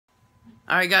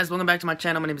Alright guys, welcome back to my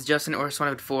channel. My name is Justin, or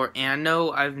Swan84, and I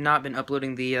know I've not been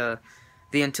uploading the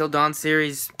Until Dawn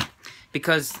series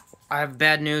because I have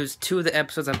bad news. Two of the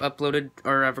episodes I've uploaded,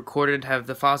 or I've recorded,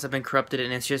 the files have been corrupted,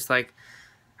 and it's just like,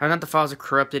 or not the files are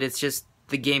corrupted, it's just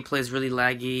the gameplay is really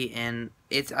laggy, and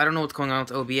I don't know what's going on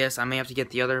with OBS. I may have to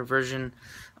get the other version.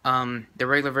 The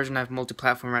regular version I have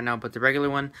multi-platform right now, but the regular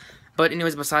one. But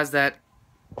anyways, besides that,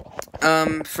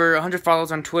 for 100 followers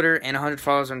on Twitter and 100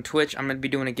 followers on Twitch, I'm going to be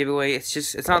doing a giveaway.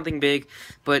 It's nothing big,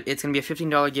 but it's going to be a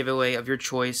 $15 giveaway of your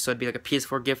choice. So it'd be like a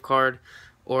PS4 gift card,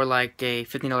 or like a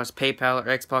 $15 PayPal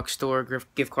or Xbox Store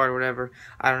gift card or whatever.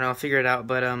 I don't know, I'll figure it out.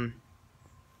 But all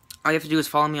you have to do is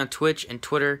follow me on Twitch and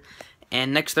Twitter.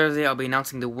 And next Thursday, I'll be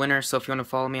announcing the winner. So if you want to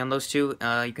follow me on those two,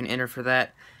 you can enter for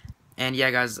that. And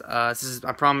yeah, guys, I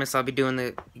promise I'll be giving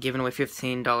away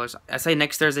 $15. I say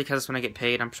next Thursday because that's when I get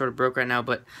paid. I'm sort of broke right now,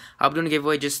 but I'll be doing a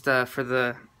giveaway just to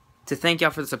thank y'all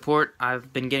for the support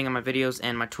I've been getting on my videos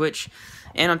and my Twitch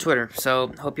and on Twitter.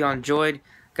 So hope y'all enjoyed,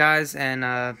 guys,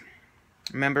 and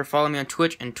remember, follow me on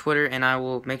Twitch and Twitter, and I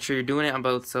will make sure you're doing it on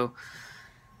both. So,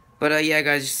 but yeah,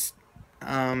 guys,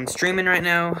 streaming right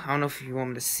now. I don't know if you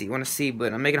want to see,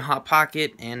 but I'm making a Hot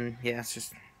Pocket, and yeah, it's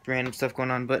just random stuff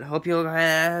going on, but hope you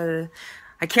I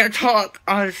can't talk.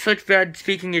 I have such bad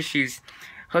speaking issues.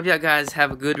 Hope y'all guys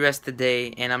have a good rest of the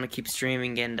day, and I'm gonna keep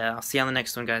streaming, and I'll see you on the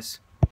next one, guys.